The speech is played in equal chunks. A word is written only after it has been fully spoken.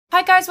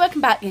Hi guys, welcome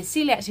back. It's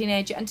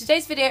CoeliacTeenager, and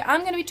today's video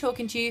I'm going to be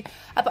talking to you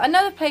about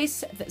another place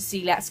that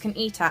celiacs can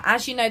eat at.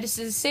 As you know, this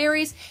is a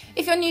series.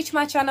 If you're new to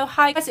my channel,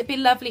 hi guys, it'd be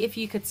lovely if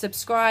you could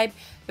subscribe,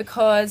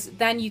 because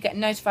then you get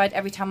notified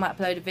every time I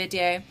upload a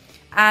video.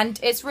 And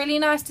it's really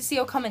nice to see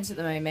your comments at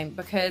the moment,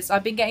 because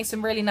I've been getting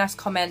some really nice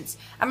comments.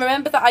 And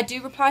remember that I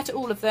do reply to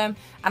all of them,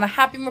 and I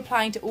have been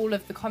replying to all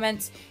of the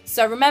comments.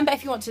 So remember,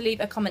 if you want to leave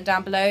a comment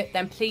down below,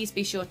 then please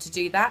be sure to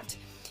do that.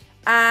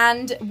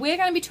 And we're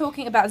going to be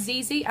talking about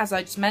Zizzi, as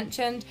I just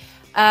mentioned,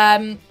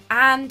 and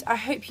I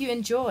hope you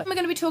enjoy. What we're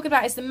going to be talking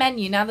about is the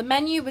menu. Now, the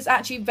menu was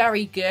actually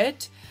very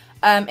good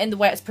in the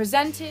way it's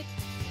presented.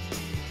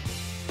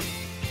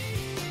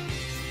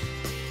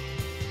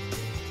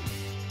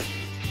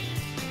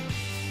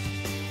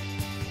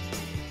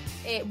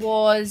 It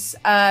was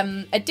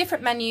a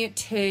different menu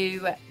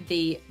to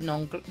the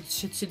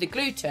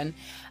gluten.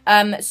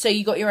 So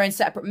you got your own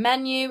separate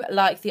menu,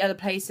 like the other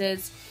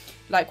places.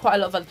 Like quite a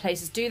lot of other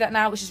places do that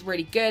now, which is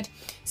really good.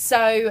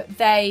 So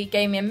they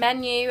gave me a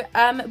menu.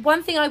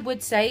 One thing I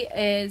would say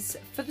is,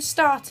 for the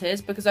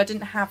starters, because I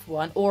didn't have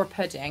one, or a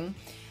pudding,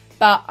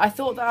 but I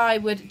thought that I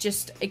would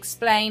just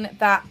explain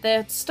that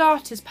the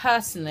starters,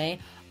 personally,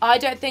 I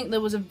don't think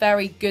there was a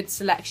very good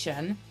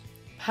selection,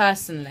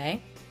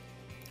 personally.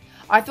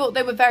 I thought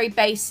they were very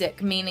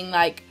basic, meaning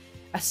like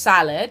a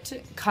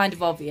salad, kind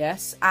of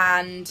obvious,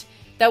 and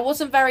there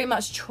wasn't very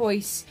much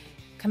choice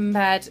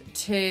compared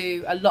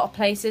to a lot of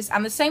places.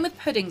 And the same with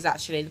puddings,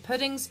 actually. The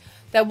puddings,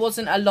 there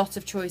wasn't a lot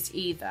of choice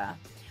either.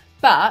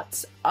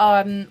 But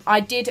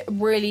I did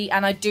really,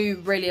 and I do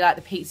really like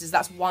the pizzas.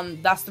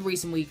 That's the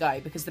reason we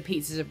go, because the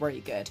pizzas are really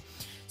good.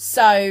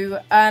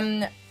 So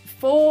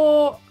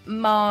for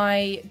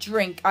my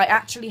drink, I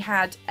actually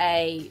had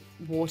a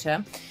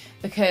water,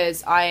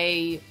 because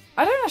I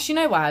don't actually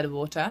know why I had a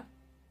water.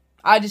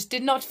 I just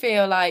did not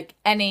feel like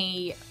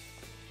any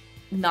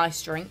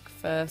nice drink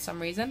for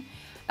some reason.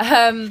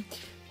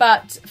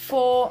 But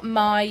for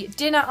my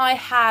dinner, I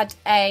had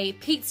a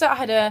pizza, I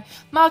had a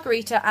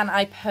margarita, and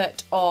I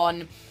put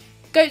on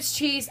goat's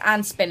cheese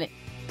and spinach.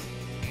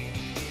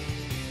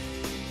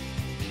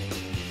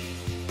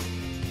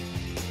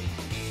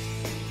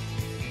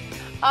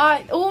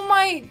 All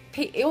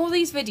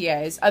these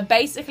videos are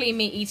basically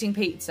me eating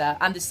pizza,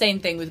 and the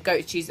same thing with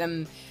goat cheese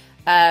and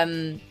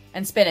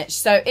spinach.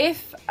 So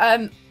if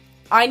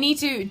I need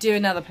to do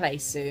another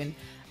place soon.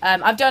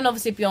 I've done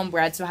obviously Beyond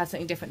Bread, so I had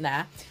something different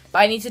there. But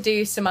I need to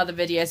do some other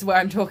videos where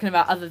I'm talking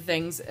about other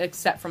things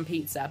except from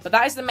pizza. But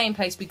that is the main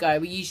place we go.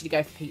 We usually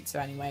go for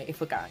pizza anyway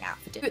if we're going out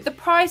for dinner. The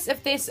price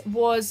of this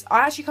was, I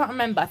actually can't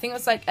remember. I think it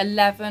was like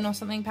 11 or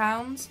something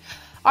pounds.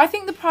 I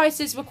think the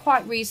prices were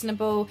quite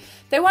reasonable.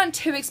 They weren't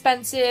too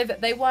expensive.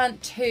 They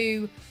weren't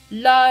too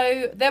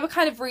low. They were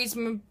kind of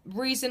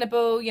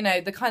reasonable, you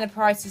know, the kind of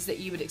prices that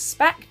you would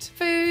expect.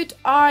 Food,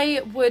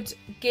 I would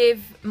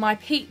give my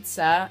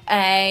pizza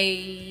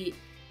a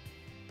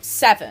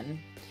 7.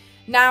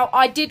 Now,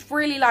 I did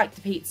really like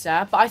the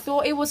pizza, but I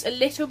thought it was a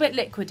little bit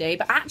liquidy,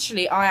 but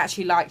actually, I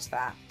actually liked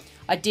that.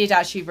 I did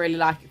actually really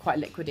like it quite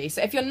liquidy.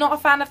 So if you're not a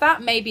fan of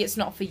that, maybe it's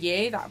not for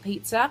you, that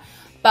pizza.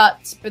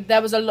 But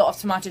there was a lot of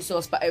tomato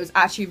sauce, but it was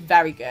actually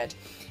very good.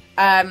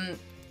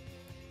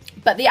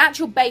 But the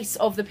actual base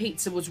of the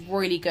pizza was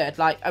really good,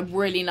 like a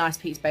really nice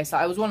pizza base.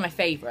 Like, it was one of my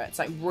favourites,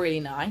 like really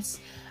nice.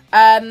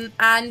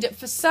 And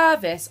for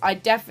service, I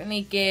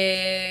definitely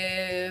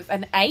give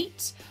an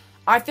 8.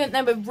 I think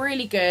they were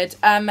really good.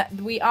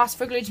 We asked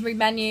for a gluten-free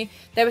menu.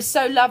 They were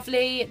so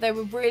lovely. They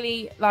were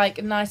really,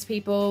 like, nice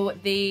people.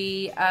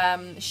 The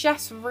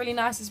chefs were really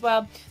nice as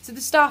well. So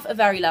the staff are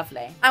very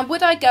lovely. And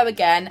would I go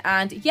again?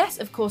 And yes,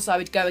 of course I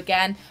would go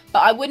again.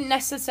 But I wouldn't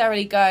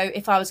necessarily go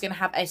if I was going to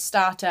have a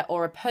starter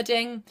or a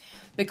pudding,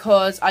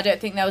 because I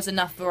don't think there was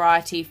enough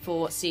variety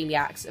for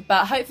celiacs.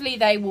 But hopefully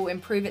they will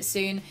improve it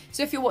soon.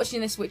 So if you're watching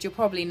this, which you're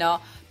probably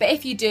not, but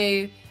if you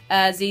do,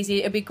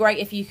 Zizzi, it'd be great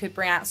if you could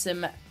bring out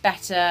some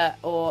better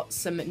or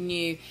some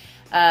new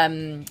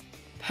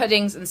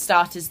puddings and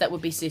starters that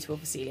would be suitable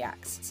for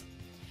celiacs.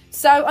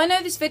 So I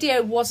know this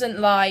video wasn't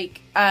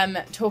like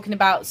talking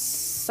about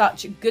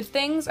such good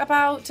things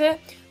about it,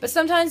 but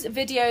sometimes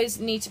videos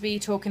need to be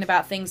talking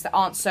about things that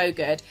aren't so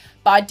good.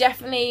 But I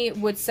definitely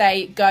would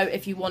say go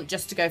if you want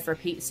just to go for a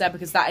pizza,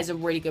 because that is a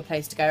really good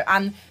place to go.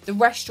 And the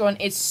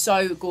restaurant is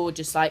so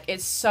gorgeous. Like,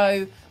 it's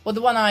so, well,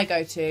 the one I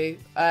go to,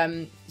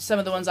 some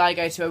of the ones I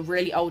go to are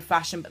really old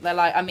fashioned, but they're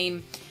like, I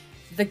mean,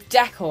 the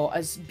decor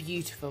is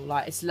beautiful,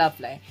 like, it's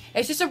lovely.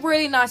 It's just a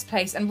really nice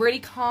place and really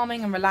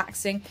calming and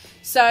relaxing.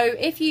 So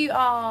if you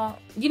are,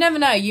 you never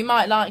know, you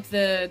might like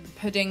the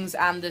puddings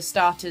and the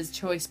starters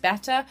choice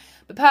better.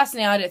 But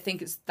personally, I don't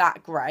think it's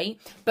that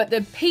great. But the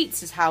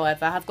pizzas,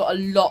 however, have got a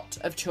lot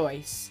of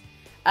choice.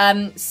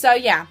 So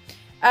yeah,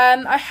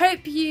 I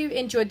hope you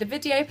enjoyed the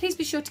video. Please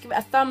be sure to give it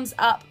a thumbs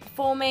up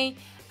for me.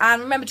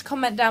 And remember to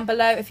comment down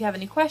below if you have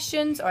any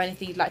questions or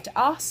anything you'd like to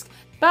ask.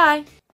 Bye!